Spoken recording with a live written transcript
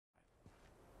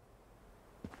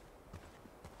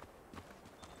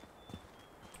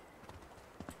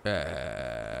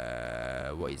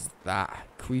What is that?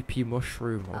 Creepy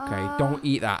mushroom. Okay, don't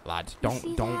eat that, lad. Don't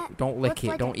lick it.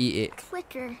 Like don't eat it.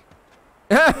 Clicker.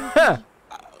 Yeah.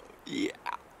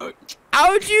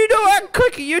 How'd you know that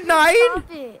clicker? You're 9.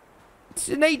 Stop it. It's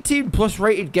an 18+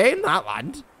 rated game, that,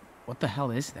 lad. What the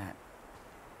hell is that?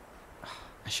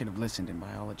 I should have listened in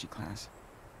biology class.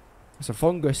 It's a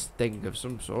fungus thing of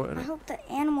some sort, isn't I it? hope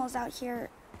the animals out here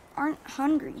aren't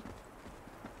hungry.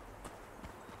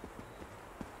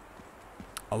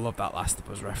 I love that Last of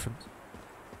Us reference.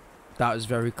 That was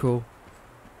very cool.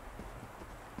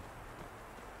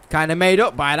 Kind of made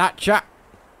up by that chap.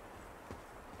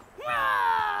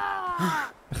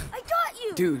 I got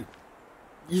you! Dude,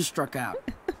 you struck out.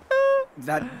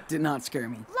 That did not scare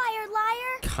me. Liar,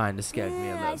 liar! Kind of scared me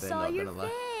a little I bit, saw not your gonna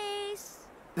lie. face.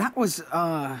 That was,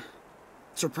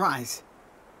 surprise.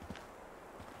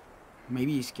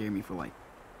 Maybe you scared me for like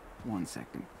 1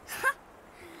 second.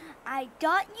 I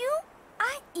got you,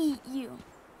 I eat you.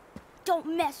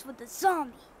 Don't mess with the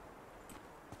zombie.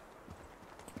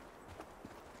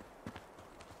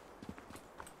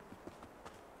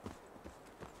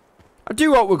 I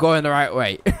do hope we're going the right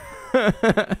way.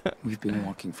 We've been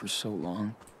walking for so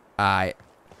long. Aye.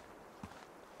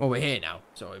 Well, we're here now,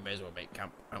 so we may as well make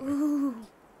camp, aren't we? Ooh.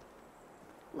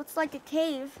 Looks like a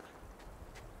cave.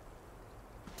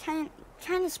 Kind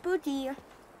of spooky.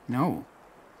 No.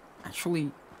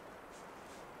 Actually,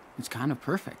 it's kind of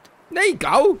perfect. There you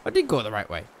go. I did go the right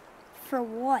way. For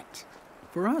what?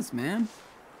 For us, man.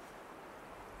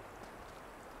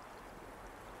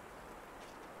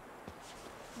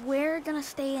 We're gonna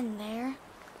stay in there?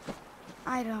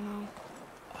 I don't know.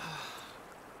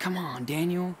 Come on,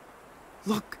 Daniel.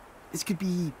 Look, this could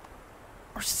be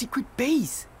our secret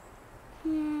base.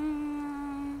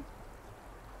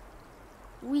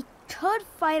 We could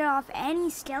fight off any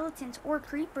skeletons or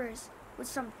creepers with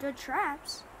some good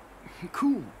traps.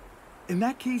 Cool. In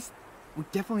that case, we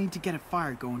definitely need to get a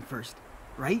fire going first,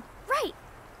 right? Right!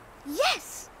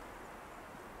 Yes!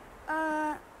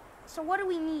 So what do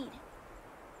we need?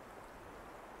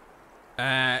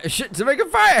 Shit, to make a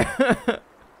fire.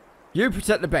 You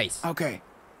protect the base. Okay.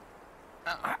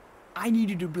 I need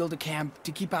you to build a camp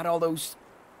to keep out all those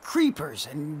creepers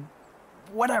and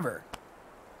whatever.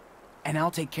 And I'll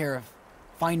take care of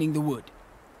finding the wood.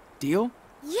 Deal?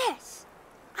 Yes!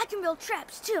 I can build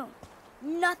traps too.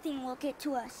 Nothing will get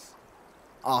to us.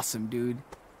 Awesome, dude.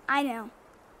 I know.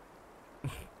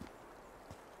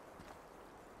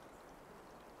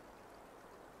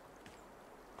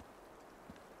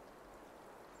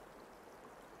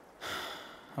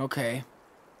 Okay.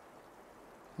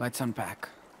 Let's unpack.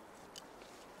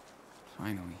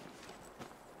 Finally.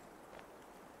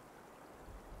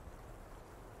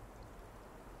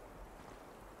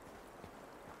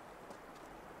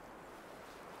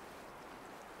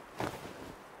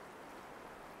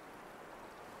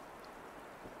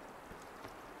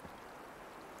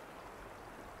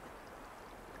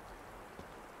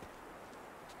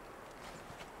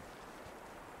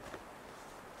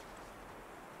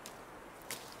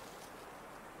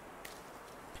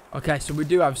 Okay, so we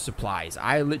do have supplies.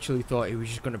 I literally thought he was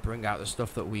just going to bring out the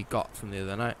stuff that we got from the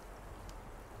other night.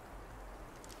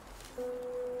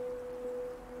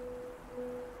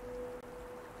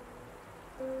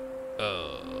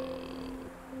 Oh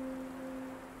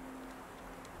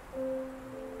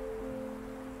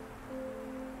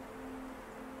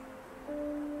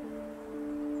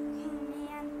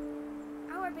man,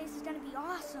 our base is gonna be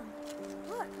awesome.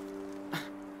 Look,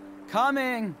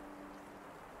 Coming!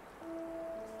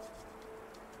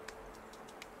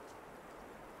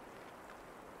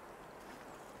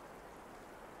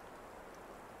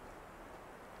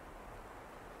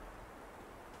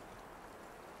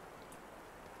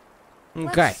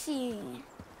 Okay. let's see.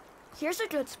 Here's a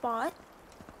good spot.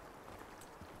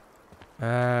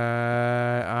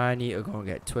 I need to go and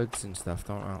get twigs and stuff,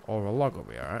 don't I? Or a log will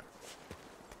be alright.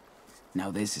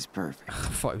 Now this is perfect. I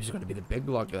thought it was going to be the big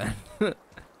log then.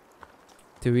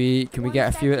 Can we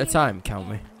get a few at a time, can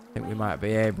we? I think we might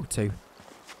be able to.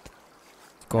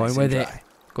 Going Nice with and it. dry.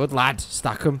 Good lad.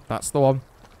 Stack 'em. That's the one.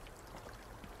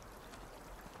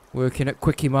 Working at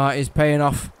Quickie Mart is paying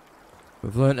off.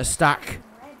 We've learnt to stack.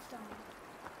 Redstone.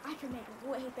 I can make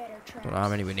way better traps. Don't know how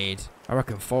many we need. I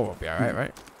reckon 4 will be alright,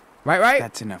 right? Right?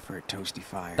 That's enough for a toasty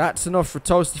fire. That's enough for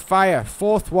toasty fire.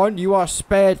 4th one, you are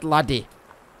spared, laddie.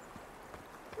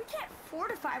 We can't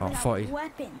fortify Oh, without 40.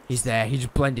 weapons. He's there. He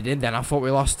just blended in then. I thought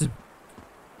we lost him.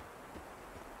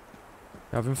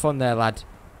 Having fun there, lad.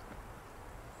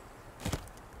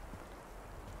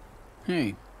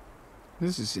 Hey,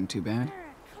 this isn't too bad.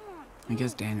 Come on. I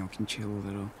guess Daniel can chill a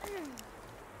little.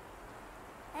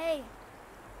 Hey,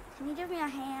 Can you give me a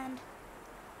hand?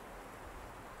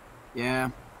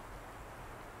 Yeah.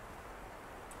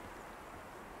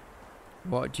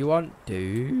 What do you want,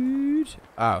 dude?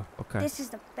 Oh, okay. This is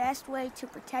the best way to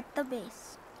protect the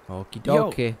base. Okie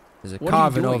Yo, dokie. There's a what are you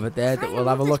carving doing? over there that Trying to we'll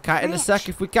have a move look this at in a branch sec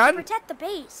if we to can. protect the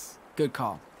base. Good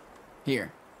call.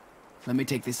 Here. Let me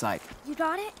take this side. You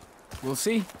got it? We'll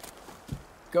see.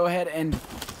 Go ahead and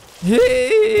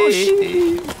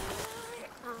Hey!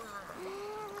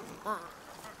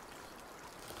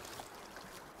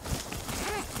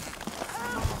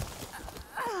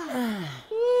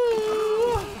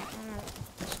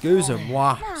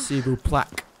 Excusez-moi, s'il vous plaît.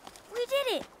 We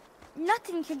did it.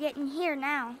 Nothing can get in here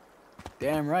now.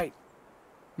 damn right.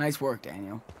 Nice work,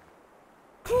 Daniel.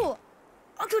 Cool.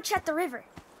 I'll go check the river.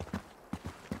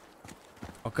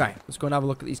 Okay, let's go and have a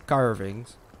look at these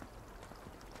carvings.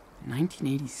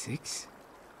 1986?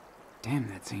 Damn,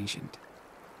 that's ancient.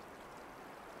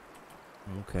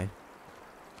 Okay.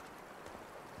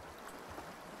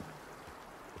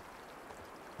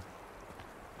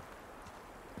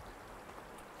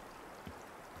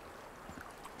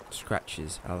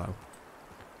 Scratches, hello.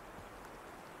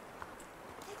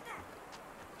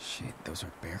 Shit, those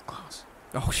are bear claws.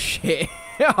 Oh shit!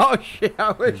 Oh shit!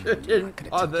 I wish I could've didn't took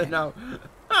bother it. now.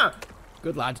 Ah,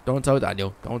 good lad. Don't tell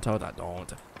Daniel. Don't tell that.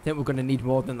 Don't. I think we're gonna need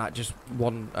more than that. Just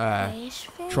one Fish,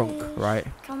 trunk, fish. right?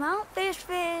 Come out, fish,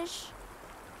 fish.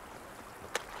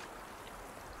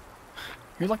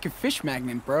 You're like a fish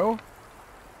magnet, bro.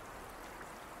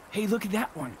 Hey, look at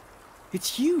that one.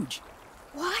 It's huge.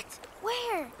 What?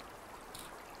 Where?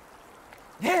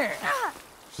 There. Ah,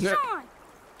 Yeah. Sean,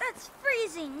 that's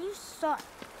freezing. You suck.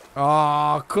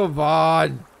 Oh, come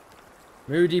on,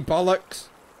 Moody bollocks.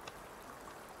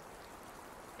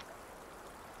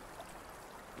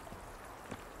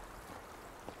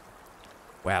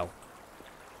 Well,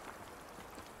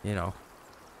 you know.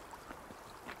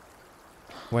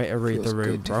 Way to read the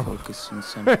room, bro. Focus on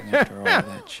something after all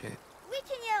that shit. We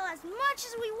can yell as much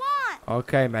as we want.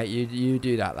 Okay, mate, you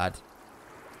do that, lad.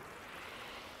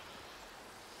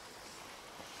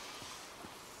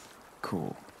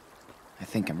 Cool. I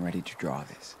think I'm ready to draw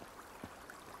this.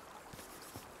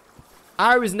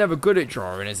 I was never good at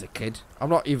drawing as a kid. I'm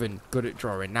not even good at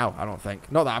drawing now, I don't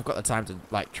think. Not that I've got the time to,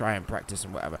 like, try and practice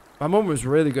and whatever. My mum was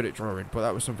really good at drawing, but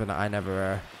that was something that I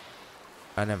never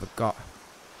got.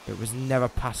 It was never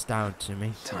passed down to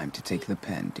me. Time to take the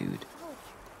pen, dude.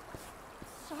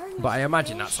 Sorry, But I Mr.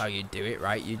 imagine Fish. that's how you do it,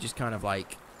 right? You just kind of,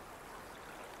 like,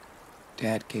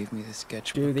 Dad gave me the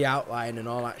sketchbook. do the outline and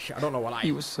all that shit. I don't know what I...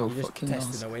 He was so you just fucking test in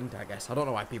awesome. the wind, I guess. I don't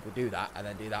know why people do that, and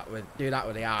then do that with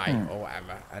the eye or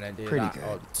whatever, and then do Pretty that good.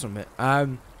 or something.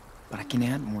 But I can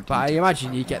add more But I details imagine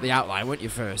if I you get want. the outline, wouldn't you,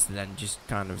 first, and then just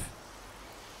kind of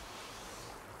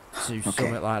do Okay.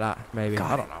 something like that, maybe. Got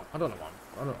I it. don't know. I don't know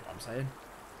what I'm saying.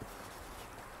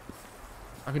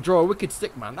 I could draw a wicked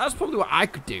stick man. That's probably what I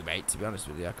could do, mate. To be honest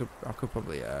with you, I could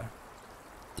probably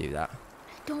do that.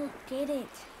 I don't get it.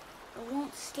 It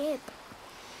won't skip.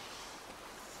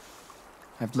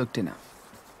 I've looked enough.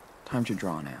 Time to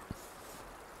draw now.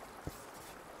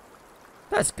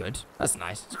 That's good. That's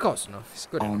nice. It's close enough. It's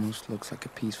good enough. Almost looks like a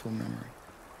peaceful memory.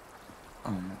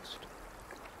 Almost.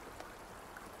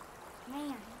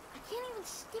 Man, I can't even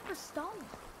skip a stone.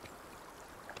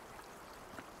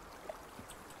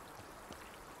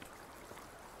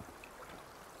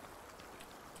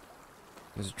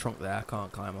 There's a trunk there. I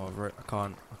can't climb over it. I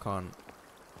can't.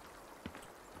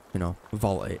 You know,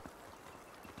 vault it.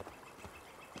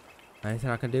 Anything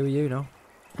I can do with you? No.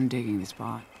 I'm digging the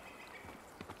spot.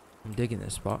 I'm digging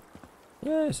this spot.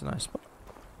 Yeah, it's a nice spot.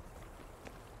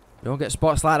 You don't get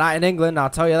spots like that in England, I'll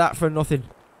tell you that for nothing.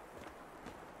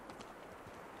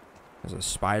 There's a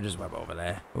spider's web over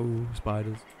there. Oh,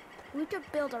 spiders. We could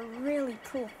build a really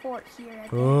cool fort here. I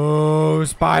think. Oh,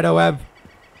 spider web.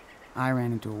 I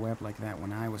ran into a web like that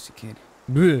when I was a kid.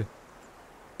 Bleh.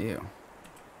 Ew.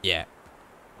 Yeah.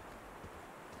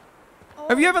 Oh,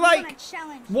 Have you ever, you're like, gonna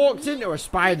challenge Walked me? into a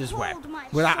spider's web Hold my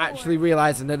without sword. actually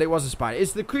realising that it was a spider.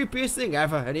 It's the creepiest thing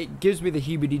ever, and it gives me the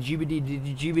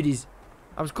heebie-jeebies.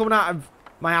 I was coming out of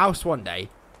my house one day,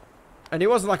 and it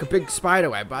wasn't like a big spider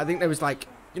web, but I think there was like,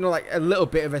 you know, like a little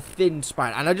bit of a thin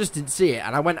spider, and I just didn't see it,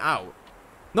 and I went out.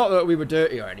 Not that we were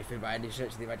dirty or anything by any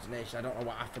stretch of the imagination. I don't know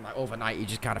what happened, like overnight you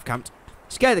just kind of camped.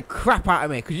 Scared the crap out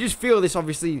of me, because you just feel this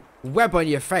obviously web on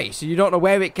your face, and you don't know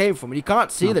where it came from, and you can't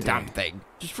see Not the there. damn thing.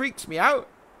 Just freaks me out.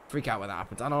 Freak out when that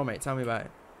happens. I know, mate. Tell me about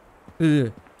it.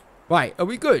 Ugh. Right, are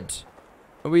we good?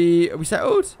 Are we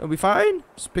settled? Are we fine?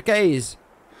 Spickays.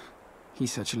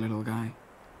 He's such a little guy.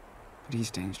 But he's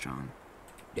staying strong.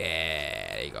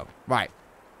 Yeah, there you go. Right.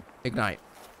 Ignite.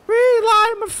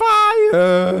 Relight my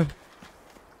fire.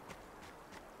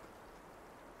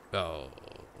 Oh.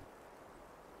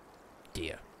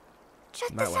 Dear.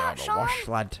 Check Might this want out, to have a Sean. wash,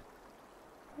 lad.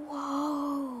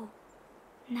 Whoa.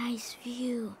 Nice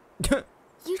view.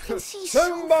 You can see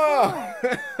Simba!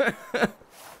 so far.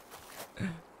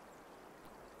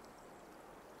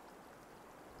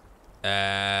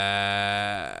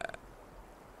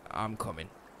 I'm coming.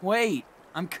 Wait,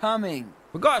 I'm coming.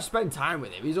 We've got to spend time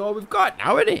with him. He's all we've got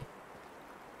now, isn't he?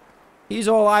 He's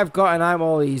all I've got and I'm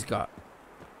all he's got.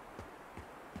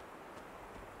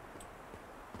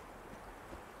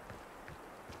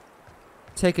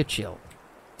 Take a chill.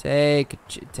 Take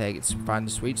it. Find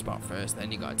the sweet spot first,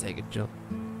 then you gotta take a chill.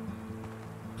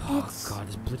 Oh It's god,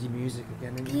 there's bloody music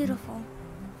again. Isn't it? beautiful.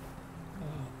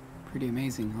 Pretty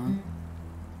amazing, huh?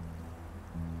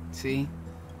 See?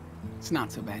 It's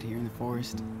not so bad here in the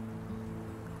forest.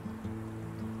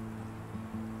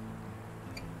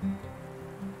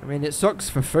 I mean, it sucks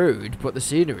for food, but the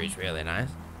scenery's really nice.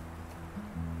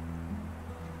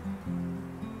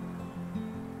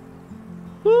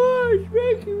 Oh, it's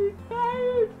making me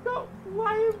tired. Stop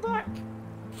lying back.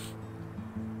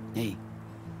 Hey,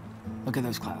 look at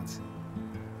those clouds.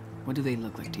 What do they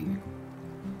look like to you?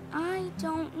 I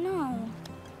don't know.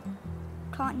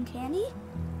 Cotton candy?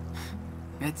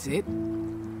 That's it?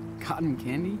 Cotton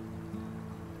candy?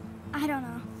 I don't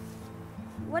know.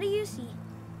 What do you see?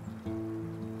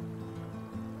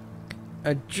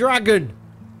 A dragon.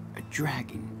 A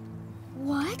dragon.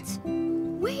 What?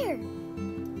 Where?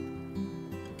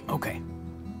 Okay.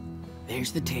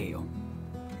 There's the tail.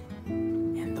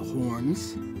 And the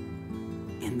horns.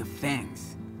 And the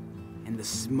fangs. And the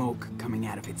smoke coming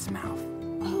out of its mouth.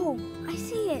 Oh, I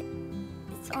see it.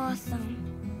 It's awesome.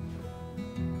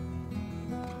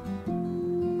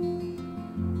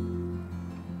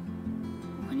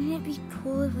 Wouldn't it be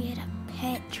cool if we had a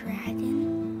pet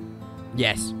dragon?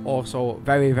 Yes, also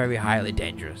very, very highly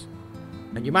dangerous.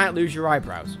 And you might lose your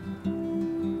eyebrows.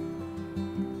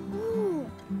 Ooh,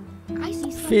 I see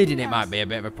something Feeding it else. might be a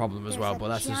bit of a problem as There's well, a but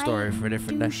that's a story for a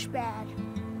different day. douchebag.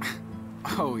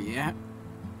 Oh, yeah?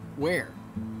 Where?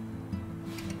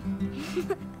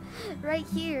 Right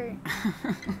here.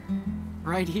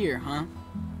 Right here, huh?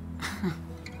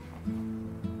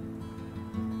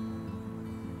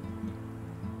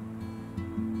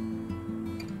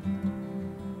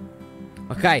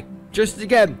 Okay, just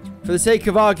again, for the sake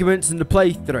of arguments and the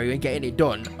playthrough and getting it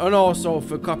done, and also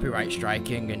for copyright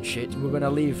striking and shit, we're going to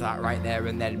leave that right there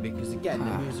and then, because again,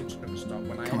 the music's going to stop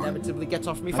when I Come on. inevitably get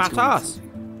off me Let's fat go eat ass.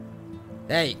 something.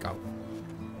 There you go.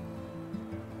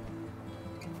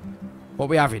 What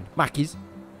we having? Mackies?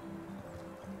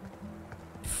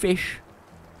 Fish?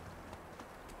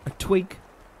 A twig?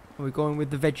 Are we going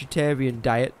with the vegetarian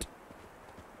diet?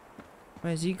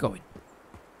 Where's he going?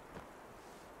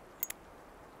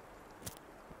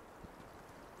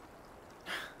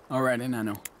 All right,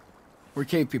 Enano. We're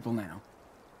cave people now.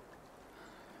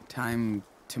 Time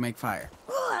to make fire.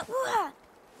 Ooh, ooh,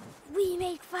 we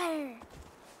make fire.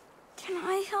 Can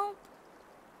I help?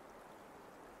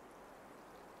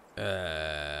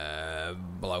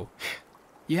 Blow.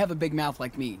 You have a big mouth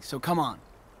like me, so come on.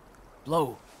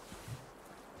 Blow.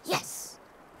 Yes.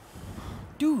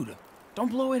 Dude, don't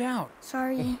blow it out.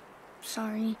 Sorry.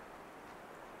 Sorry.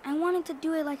 I wanted to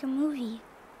do it like a movie.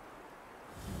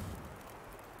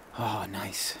 Oh,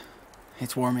 nice.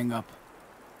 It's warming up.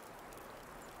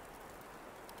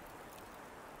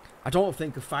 I don't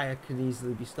think a fire can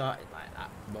easily be started like that,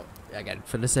 but again,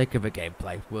 for the sake of a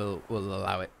gameplay, we'll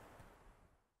allow it.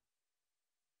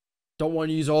 Don't want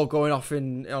you all going off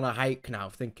on a hike now,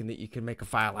 thinking that you can make a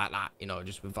fire like that, you know,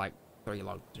 just with like 3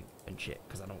 logs and shit,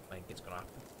 because I don't think it's gonna happen.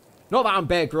 Not that I'm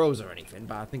Bear Grylls or anything,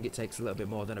 but I think it takes a little bit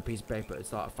more than a piece of paper to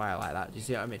start a fire like that. Do you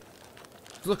see what I mean?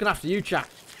 Just looking after you, chat.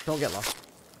 Don't get lost.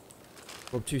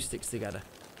 Rub 2 sticks together.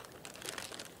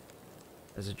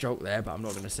 There's a joke there, but I'm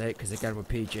not going to say it because again we're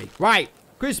PG. Right,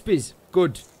 Crispies.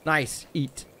 Good, nice,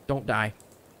 eat, don't die.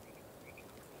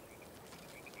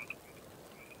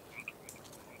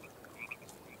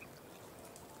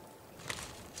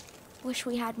 Wish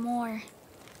we had more.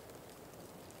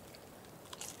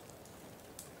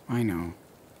 I know.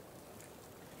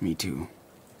 Me too.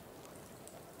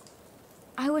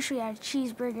 I wish we had a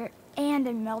cheeseburger and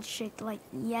a milkshake like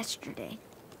yesterday.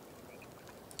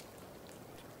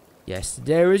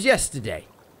 Yesterday was yesterday.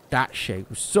 That shake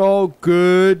was so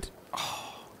good.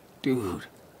 Dude,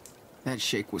 that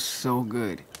shake was so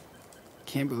good.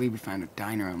 Can't believe we found a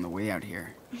diner on the way out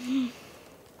here.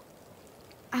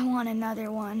 I want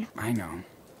another one. I know.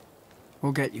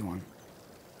 We'll get you one.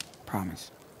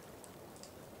 Promise.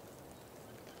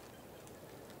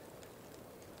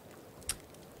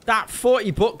 that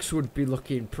 40 bucks would be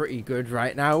looking pretty good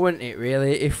right now, wouldn't it?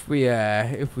 Really, if we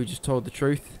just told the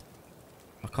truth.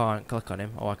 I can't click on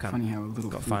him. Oh, I can. Funny how a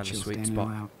little Got to food find the chills sweet Daniel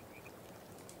spot. out.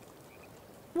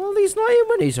 Well, he's not even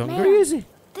when he's hungry, Man, is he?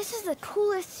 This is the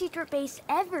coolest secret base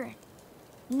ever.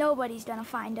 Nobody's gonna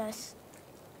find us.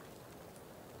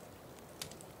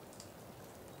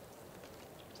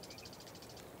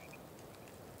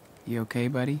 You okay,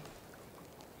 buddy?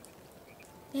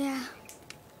 Yeah.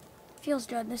 Feels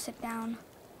good to sit down.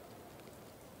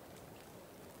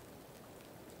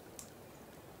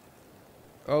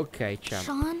 Okay, champ.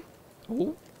 Sean,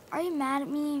 Oh, are you mad at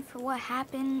me for what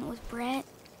happened with Brett?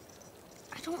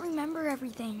 I don't remember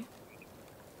everything.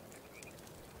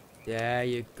 there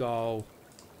you go.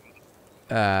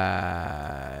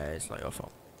 It's not your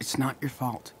fault. It's not your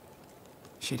fault.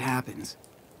 Shit happens.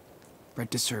 Brett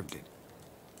deserved it.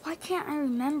 Why can't I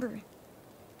remember?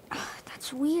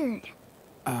 That's weird.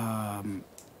 Don't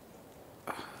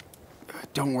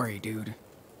worry, dude.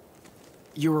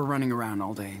 You were running around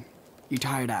all day. You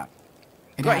tired out.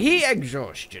 It Got happens. heat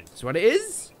exhaustion. That's what it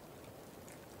is.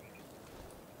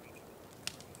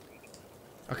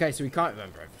 Okay, so we can't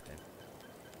remember everything.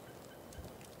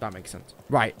 That makes sense.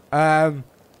 Right.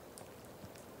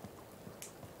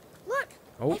 Look,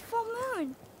 Oh. a full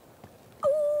moon.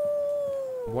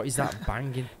 Ooh. What is that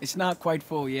banging? It's not quite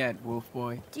full yet, wolf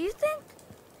boy. Do you think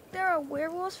there are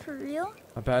werewolves for real?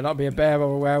 I better not be a bear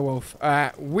or a werewolf.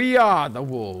 We are the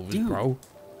wolves, Dude. bro.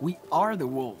 We are the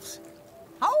wolves.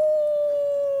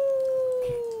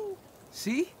 Ow!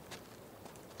 See?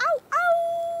 Ow, ow!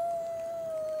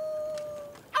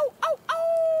 Ow, ow, ow!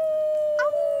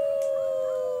 Ow!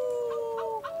 Ow,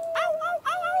 ow, ow,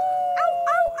 ow! Ow,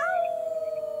 ow,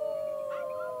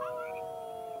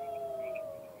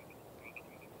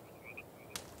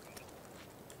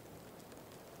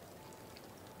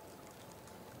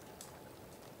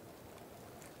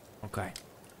 Okay.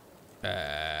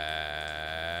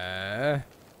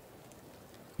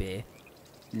 Beer.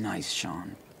 Nice,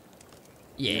 Sean.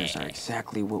 Yeah. Those are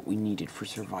exactly what we needed for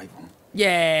survival.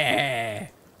 Yeah.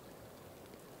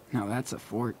 Now that's a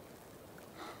fort.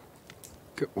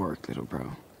 Good work, little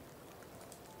bro.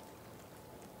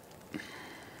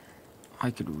 I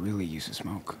could really use a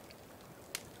smoke.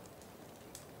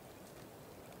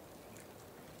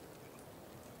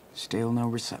 Still no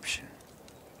reception.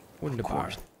 Wunderbar.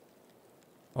 course.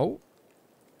 Oh.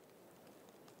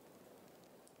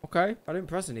 Okay, I didn't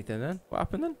press anything then. What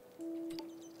happened then?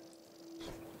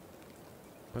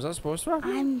 Was that supposed to happen?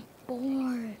 I'm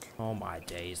bored. Oh my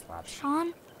days, lad.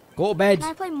 Sean, Go to bed. can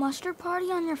I play Mustard Party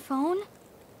on your phone?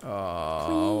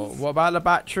 Oh, Please. what about the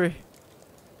battery?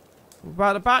 What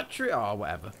about the battery? Oh,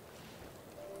 whatever.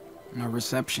 No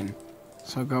reception.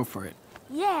 So go for it.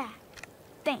 Yeah.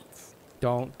 Thanks.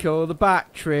 Don't kill the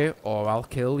battery or I'll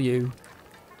kill you.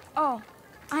 Oh,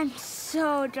 I'm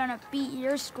so gonna beat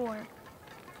your score.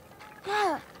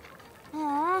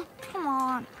 Aw, come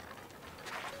on.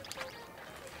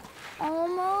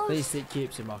 Almost. At least it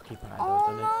keeps him occupied, though,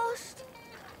 doesn't it? Almost.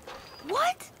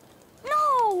 What?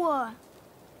 No!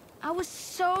 I was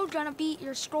so gonna beat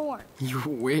your score. You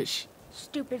wish.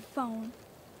 Stupid phone.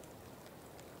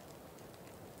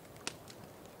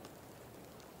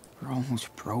 We're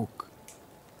almost broke.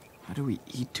 How do we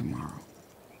eat tomorrow?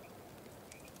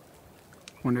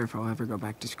 Wonder if I'll ever go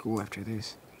back to school after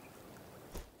this.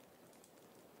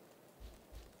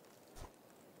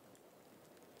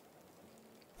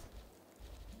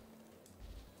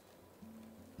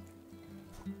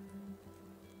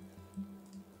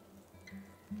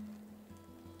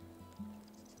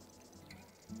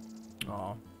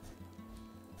 Oh.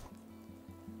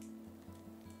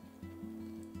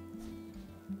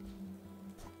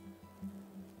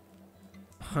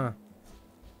 Huh.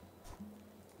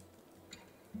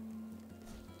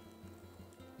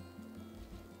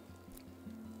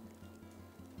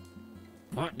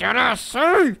 What did I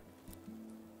say?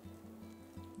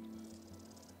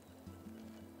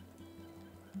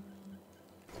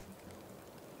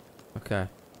 Okay.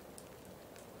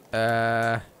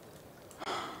 I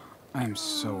am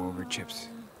so over chips.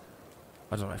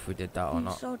 I don't know if we did that or I'm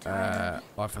not. so tired.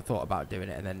 Or if I thought about doing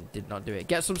it and then did not do it.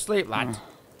 Get some sleep, lad.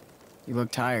 You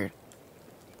look tired.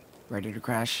 Ready to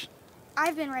crash?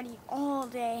 I've been ready all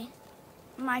day.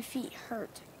 My feet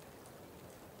hurt.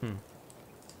 Hmm.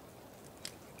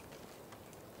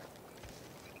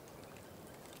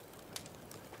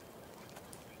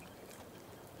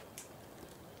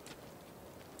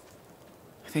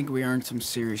 I think we earned some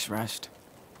serious rest.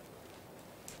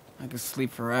 I could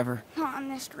sleep forever. Not on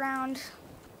this ground.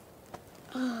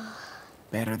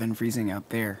 Better than freezing out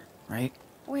there, right?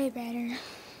 Way better.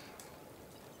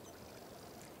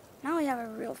 Now we have a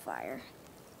real fire.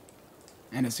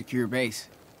 And a secure base.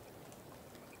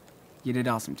 You did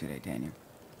awesome today, Daniel.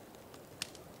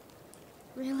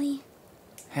 Really?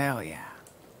 Hell yeah.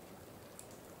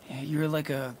 Yeah, you're like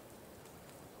a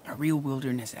real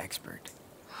wilderness expert.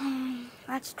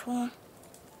 That's cool.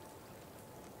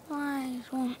 Eyes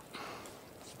won't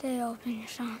stay open,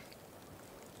 Sean.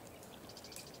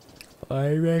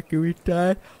 I reckon we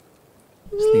die.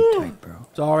 Sleep tight, bro.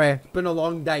 Sorry, it's been a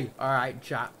long day. Alright,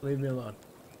 chat, leave me alone.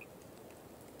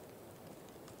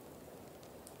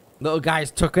 Little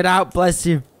guy's took it out, bless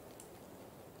you.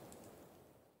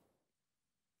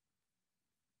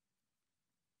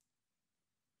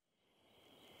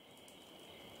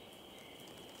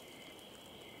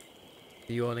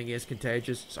 The yawning is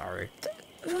contagious. Sorry.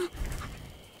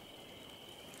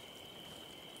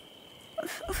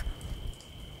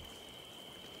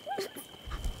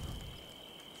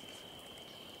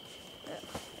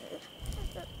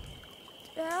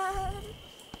 Dad?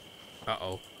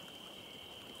 Uh-oh.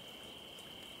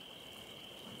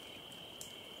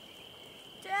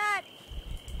 Dad,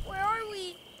 where are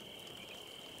we?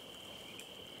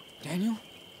 Daniel?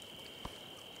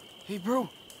 Hey, bro.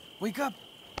 Wake up.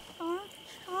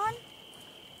 Sean?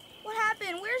 What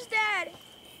happened? Where's Dad?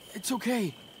 It's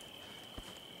okay.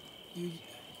 You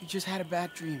just had a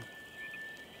bad dream.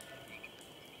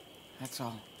 That's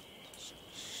all.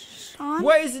 Sean?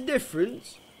 What is the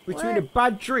difference between Where? a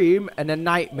bad dream and a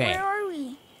nightmare? Where are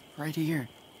we? Right here.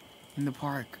 In the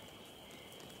park.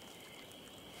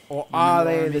 Or are Remember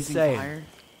our they the amazing same? fire?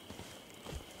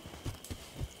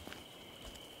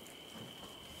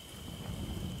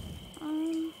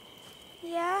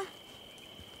 Yeah?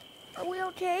 Are we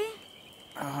okay?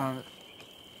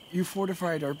 You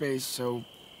fortified our base, so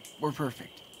we're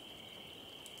perfect.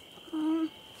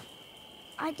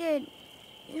 I did.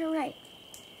 You're right.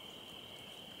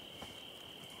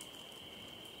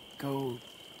 Go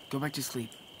back to sleep.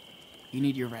 You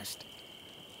need your rest.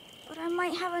 But I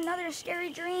might have another scary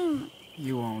dream.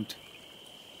 You won't.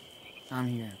 I'm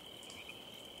here.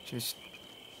 Just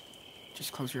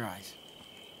close your eyes.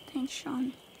 Thanks,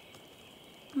 Sean.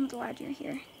 I'm glad you're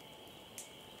here.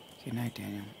 Good night,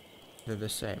 Daniel. They're the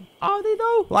same. Are they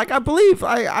though? Like, I believe,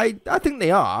 I think they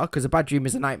are, because a bad dream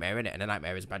is a nightmare, innit? And a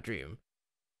nightmare is a bad dream.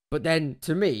 But then,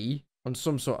 to me, on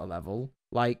some sort of level,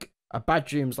 like, a bad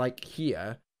dream's like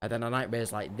here, and then a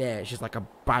nightmare's like there. It's just like a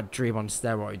bad dream on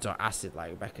steroids or acid, like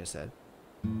Rebecca said.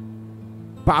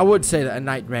 But I would say that a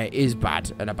nightmare is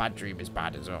bad, and a bad dream is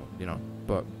bad as well, you know?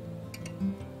 But,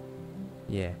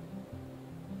 yeah.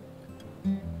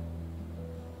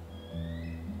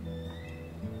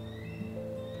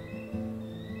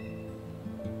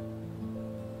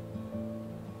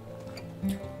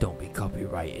 Don't be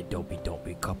copyrighted. Don't be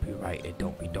copyrighted.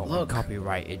 Don't be Look,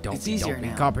 copyrighted. Don't it's be easier don't be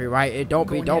now. copyrighted. Don't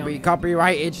be Going down.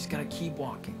 copyrighted. Just gotta keep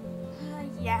walking.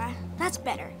 Yeah, that's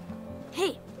better.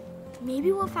 Hey,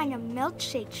 maybe we'll find a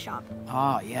milkshake shop.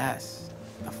 Ah, yes.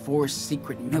 The Forest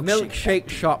Secret Milkshake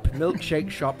shop. Milkshake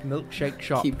shop. Milkshake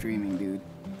shop. Keep dreaming, dude.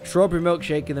 Strawberry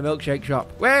milkshake in the milkshake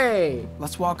shop. Way.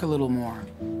 Let's walk a little more.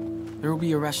 There will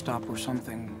be a rest stop or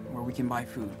something where we can buy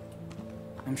food.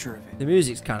 I'm sure of it. The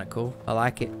music's kind of cool. I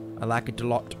like it. I like it a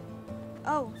lot.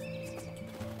 Oh,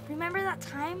 remember that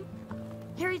time?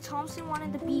 Harry Thompson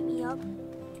wanted to beat me up.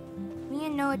 Me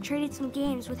and Noah traded some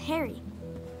games with Harry,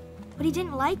 but he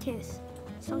didn't like his,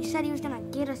 so he said he was gonna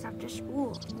get us after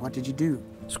school. What did you do?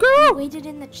 We Screw. waited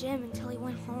in the gym until he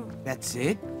went home. That's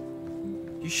it?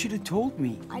 You should have told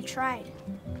me. I tried,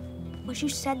 but you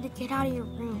said to get out of your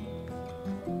room.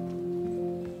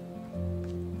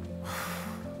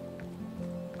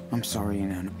 I'm sorry,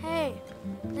 Nana. Hey,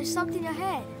 there's something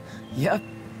ahead. Yep.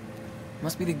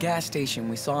 Must be the gas station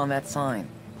we saw on that sign.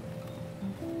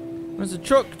 There's a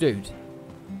truck, dude.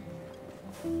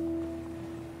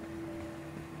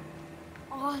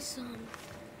 Awesome.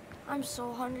 I'm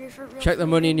so hungry for real Check the food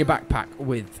money in your right now. backpack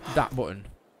with that button.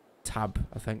 Tab,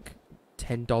 I think.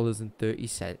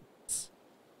 $10.30.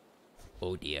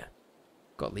 Oh dear.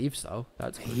 Got leaves though.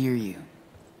 That's I good. hear you.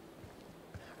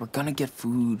 We're gonna get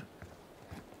food.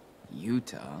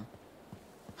 Utah?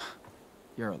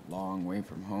 You're a long way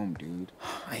from home, dude.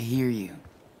 I hear you.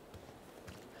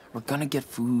 We're gonna get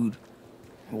food,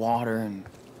 water, and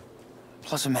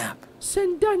plus a map.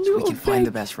 Send So Daniel we can a find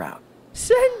the bag. best route.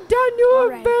 Send Daniel a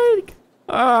Alright. bag.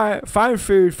 Alright, find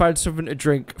food, find something to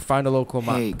drink, find a local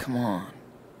map. Hey, come on.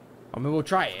 I mean, we'll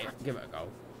try it. Give it a go.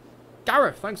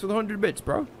 Gareth, thanks for the 100 bits,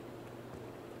 bro.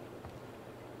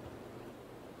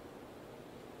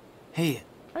 Hey,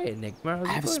 Hey, Enigma. How's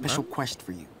I it have a going, special man? quest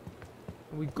for you.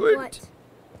 Are we good? What?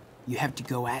 You have to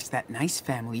go ask that nice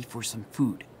family for some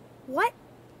food. What?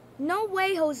 No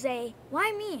way, Jose.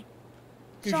 Why me?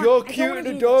 Because Sean, you're I don't cute wanna and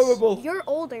do this. adorable. You're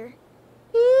older.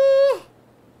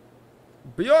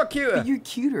 But you're cuter. But you're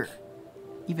cuter.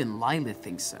 Even Lila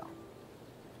thinks so.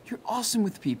 You're awesome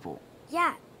with people.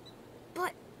 Yeah,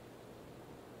 but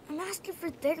I'm asking for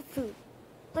their food.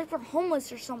 Like we're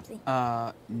homeless or something.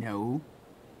 No.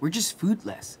 We're just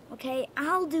foodless. Okay,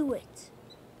 I'll do it.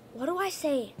 What do I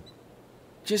say?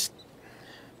 Just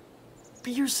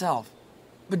be yourself.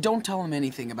 But don't tell them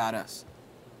anything about us.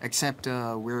 Except,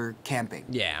 we're camping.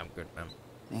 Yeah, I'm good, man.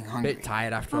 Being A hungry. bit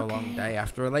tired after a long day,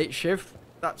 after a late shift.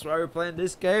 That's why we're playing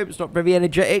this game. It's not very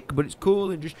energetic, but it's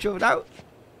cool and just chilled out.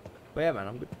 But yeah, man,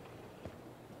 I'm good.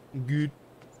 I'm good.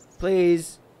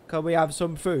 Please, can we have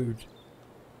some food?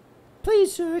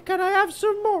 Please, sir, can I have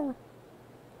some more?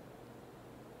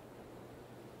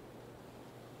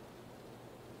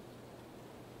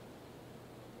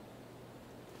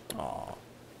 Aww.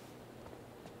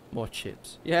 More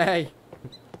chips. Yay.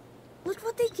 Look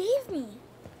what they gave me.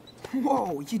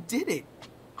 Whoa, you did it.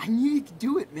 I knew you could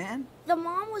do it, man. The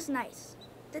mom was nice.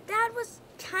 The dad was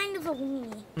kind of a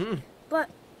weenie. But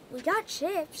we got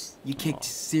chips. You kicked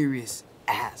serious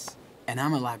ass. And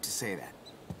I'm allowed to say that.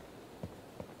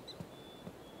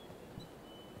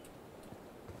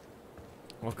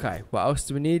 Okay, what else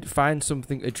do we need? Find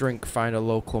something to drink, find a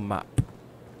local map.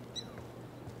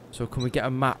 So can we get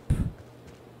a map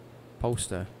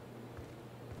poster?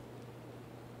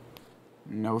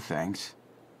 No thanks.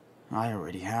 I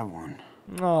already have one.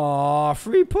 Aw,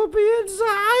 free puppy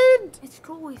inside! It's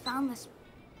cool we found this.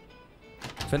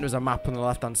 I think there's a map on the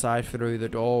left hand side through the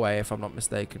doorway, if I'm not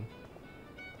mistaken.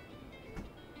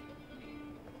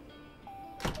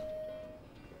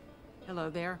 Hello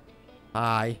there.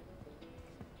 Aye.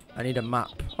 I need a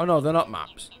map. Oh no, they're not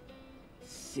maps.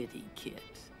 City kids.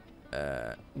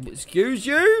 Excuse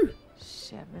you?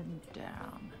 7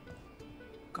 down.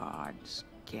 God's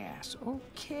gas.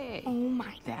 Okay. Oh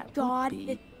my That God. would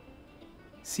be...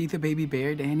 See the baby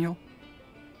bear, Daniel?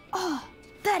 Oh,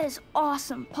 that is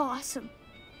awesome, possum.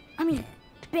 I mean,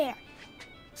 bear.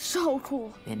 So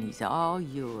cool. Then he's all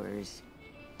yours.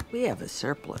 We have a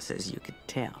surplus, as you could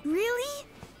tell. Really?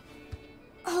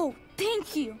 Oh,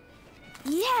 thank you.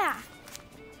 Yeah.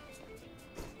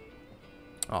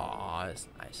 Aw, it's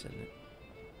nice, isn't it?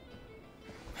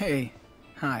 Hey.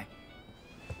 Hi.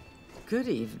 Good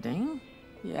evening.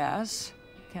 Yes.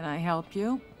 Can I help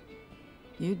you?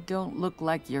 You don't look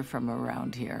like you're from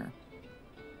around here.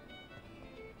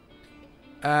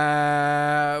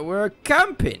 We're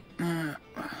camping.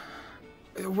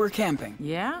 We're camping.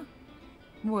 Yeah?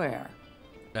 Where?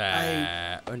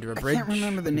 Under a I bridge. can't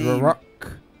remember the under name. a rock.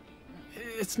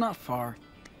 It's not far.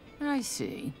 I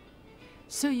see.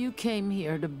 So you came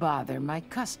here to bother my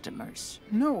customers.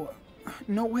 No.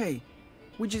 No way.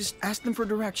 We just asked them for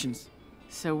directions.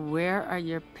 So where are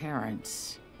your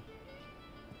parents?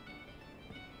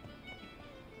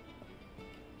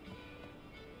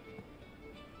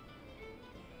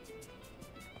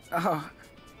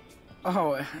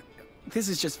 Oh, this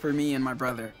is just for me and my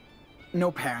brother.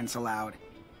 No parents allowed.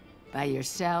 By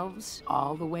yourselves,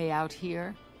 all the way out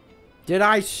here? Did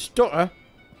I stutter?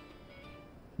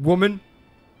 Woman?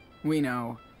 We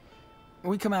know.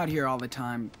 We come out here all the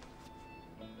time.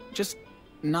 Just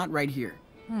not right here.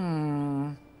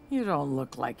 You don't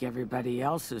look like everybody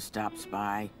else who stops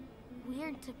by.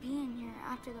 Weird to be in here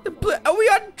after the. Are we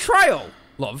on trial,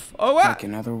 love? Oh, what? Like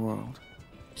another world.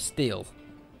 Steal.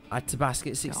 Add to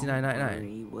basket, Don't $69.99.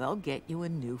 worry, we'll get you a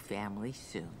new family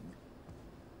soon.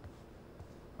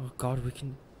 Oh God,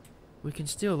 we can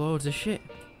steal loads of shit.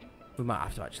 We might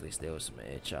have to actually steal some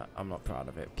here, chat. I'm not proud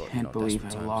of it, but you Can't know, believe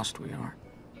desperate how times. lost we are.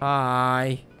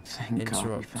 Hi. Thank God we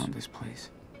Interrupt. found this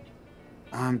place.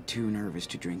 I'm too nervous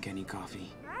to drink any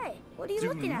coffee. Hi. What are you Do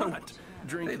looking at? not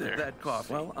drink that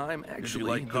coffee. Well, I'm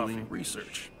actually doing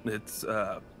research. It's,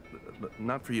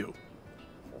 not for you.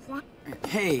 What?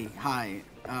 Hey, hi.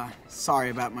 Sorry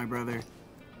about my brother.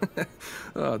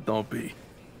 Don't be.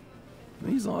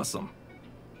 He's awesome.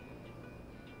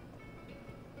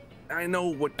 I know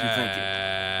what you're thinking.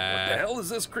 What the hell is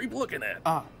this creep looking at?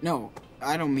 No,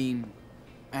 I don't mean...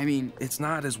 I mean... It's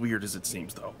not as weird as it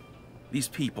seems, though. These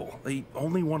people, they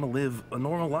only want to live a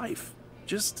normal life.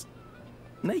 Just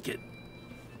naked.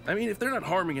 I mean, if they're not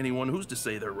harming anyone, who's to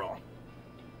say they're wrong?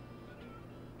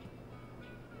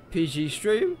 PG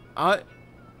stream?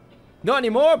 Not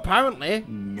anymore, apparently.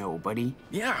 Nobody.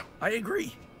 Yeah, I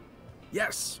agree.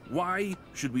 Yes, why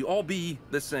should we all be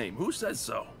the same? Who says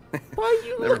so? Why are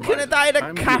you Never looking mind. at that in a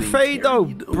I'm cafe, getting though,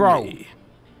 carried bro? away.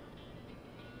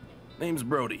 Name's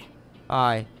Brody.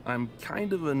 Aye. I'm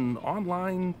kind of an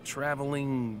online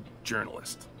traveling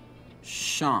journalist.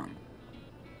 Sean.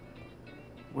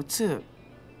 What's a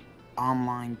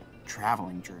online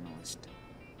traveling journalist?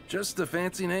 Just a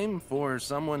fancy name for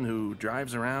someone who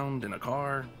drives around in a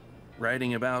car,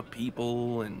 writing about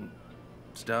people and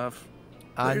stuff.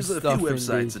 There's a few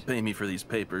websites that pay me for these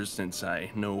papers since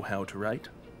I know how to write.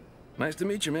 Nice to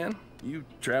meet you, man. You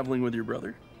traveling with your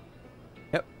brother?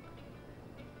 Yep.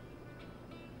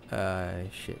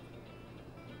 Shit.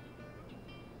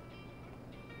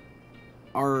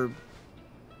 Our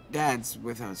dad's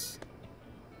with us.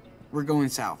 We're going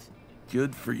south.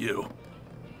 Good for you.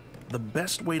 The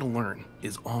best way to learn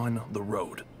is on the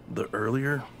road. The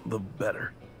earlier, the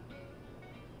better.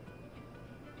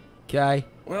 Okay.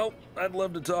 Well, I'd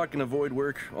love to talk and avoid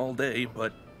work all day,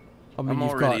 but I mean, I'm you've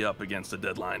already got up against a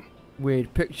deadline.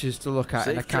 weird pictures to look at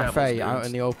in a Safe travels, cafe dudes. out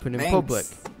in the open in Thanks, public.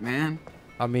 man.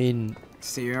 I mean,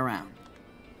 See you around.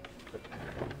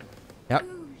 yep.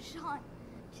 Ooh, Sean,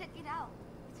 check it out.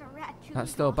 It's a raccoon.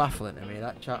 That's still baffling to me,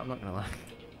 that chat, I'm not gonna lie.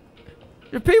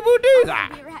 Do people do that?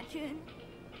 Baby raccoon.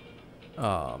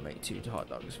 Oh, make 2 hot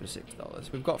dogs for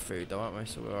 $6. We've got food though, aren't we?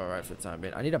 So we're alright for the time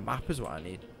being. I need a map is what I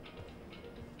need.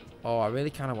 Oh, I really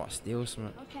kind of want to steal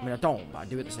something. I mean, I don't, but I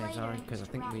do at the same time because I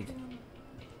think we'd...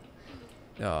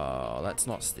 Oh, let's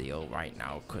not steal right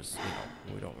now because, you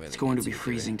know, we don't really... It's going to need be do it.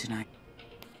 freezing tonight.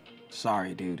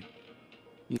 Sorry, dude.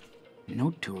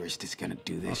 No tourist is gonna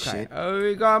do this Okay. shit. Oh,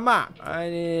 we got a map. I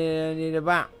need a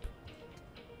map.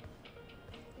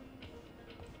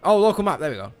 Oh, local map.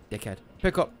 There we go. Dickhead.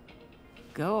 Pick up.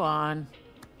 Go on.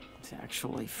 It's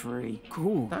actually free.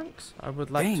 Cool. Thanks. I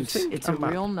would like Thanks. to think It's a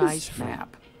map real is nice free.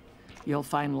 map. You'll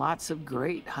find lots of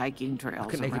great hiking trails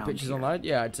Can take around pictures here. online.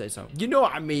 Yeah, I'd say so. You know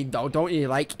what I mean, though, don't you?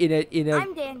 Like in a.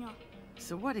 I'm Daniel.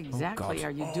 So what exactly God.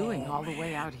 are you doing all the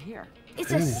way out here?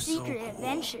 It's a secret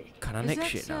adventure. Can I Is nick that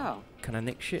shit now? so? Can I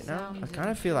nick shit now? I Sounds kind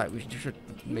of feel like we should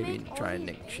You maybe make try all and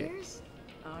these nick shit. bears?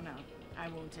 Oh no, I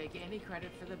won't take any credit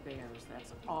for the bears.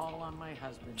 That's all on my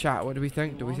husband. Chat, what do we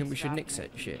think? He Do we think won't we should stop nick set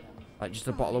making shit? them. Like just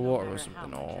a bottle of water or matter how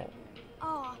something, much I or pay.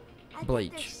 Oh, I think they're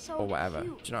bleach, so or whatever.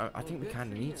 cute. Do you know? I think we good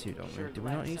kind of for need you. to, don't we? Sure Do we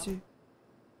not glad need so. to?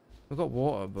 We've got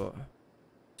water, but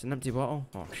it's an empty bottle.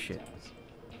 Oh shit.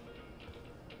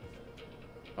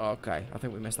 Okay, I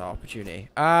think we missed that opportunity.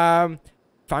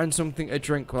 Find something to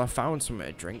drink. Well, I found something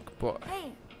to drink, but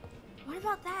Hey, what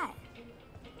about that?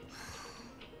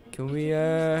 can we Use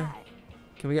that.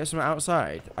 can we get something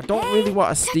outside? I don't Hey, really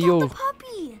want to check out steal, the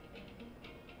puppy.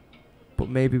 but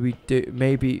maybe we do.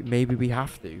 Maybe we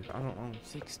have to. I don't know.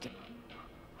 60.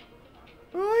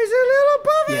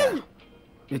 Oh, he's a little puppy.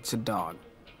 Yeah. It's a dog.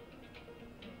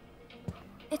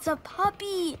 It's a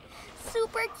puppy.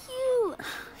 Super cute.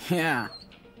 Yeah.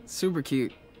 Super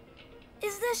cute.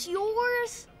 Is this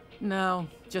yours? No,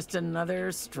 just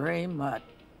another stray mutt.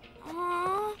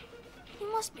 Aww, he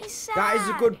must be sad. That is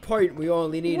a good point. We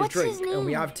only need What's a his drink, and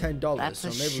we name? have $10, That's so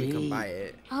a maybe we can she. buy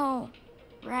it. Oh,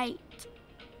 right.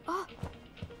 Oh,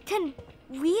 can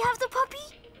we have the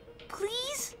puppy?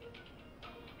 Please?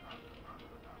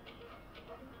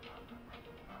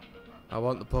 I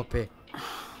want the puppy.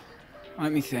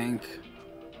 Let me think.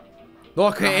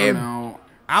 Look at I him. don't know.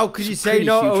 How could you It's a say pretty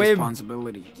no huge to him?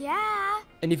 responsibility. Yeah.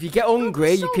 And if you get Look,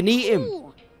 hungry, it's you so can eat him.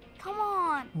 cool. Come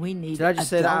on. We need Did I just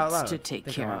say that out adults loud? to take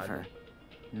Think care I of might. her,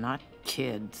 not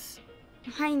kids.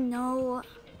 I know.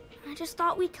 I just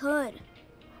thought we could.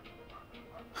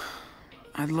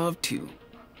 I'd love to.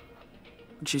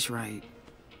 She's right.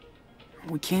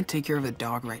 We can't take care of the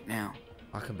dog right now.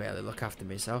 I can barely look after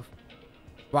myself.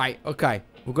 Right, okay.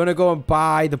 We're gonna go and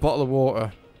buy the bottle of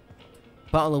water.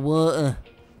 Bottle of water.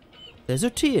 There's a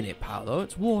tea in it, pal, though.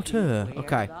 It's water.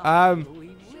 Okay.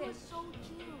 She was so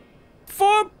cute.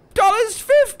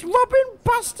 $4.50, robbing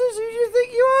bastards. Who do you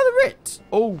think you are, the Ritz?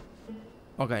 Oh.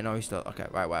 Okay, no, he's still. Okay,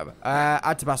 right, whatever.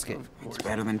 Add to basket. It's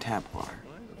better than tap water.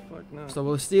 Why the fuck not? So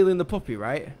we're stealing the puppy,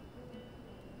 right?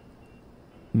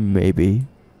 Maybe.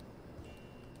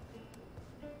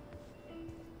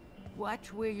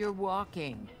 Watch where you're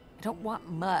walking. I don't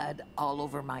want mud all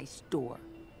over my store.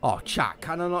 Oh, chat,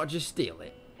 can I not just steal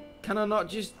it? Can I not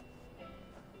just...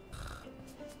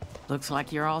 Looks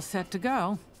like you're all set to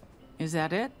go. Is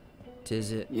that it?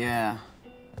 Tis it. Yeah.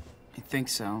 I think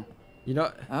so. You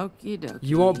know... Okie dokie.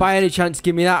 You won't by any chance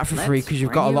give me that for free Let's because you've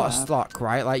bring got a you lot of up. stock,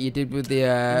 right? Like you did with the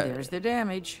And there's the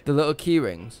damage. little key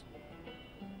rings.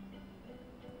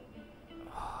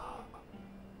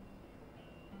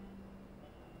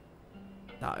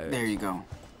 That hurts. There you go.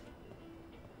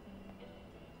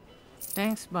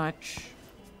 Thanks much.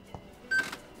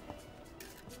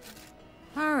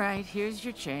 All right, here's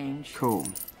your change. Cool.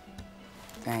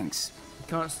 Thanks. You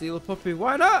can't steal a puppy.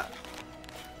 Why not?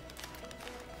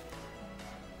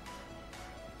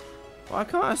 Why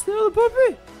can't I steal the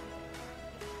puppy?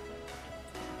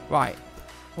 Right.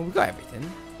 Well, we got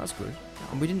everything. That's good.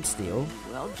 And we didn't steal.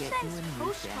 We'll get you a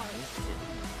new family soon.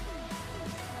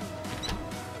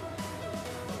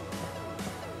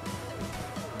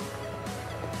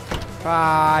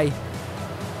 Bye.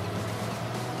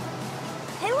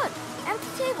 Hey, look, empty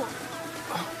table.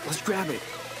 Oh, let's grab it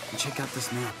and check out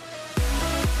this map.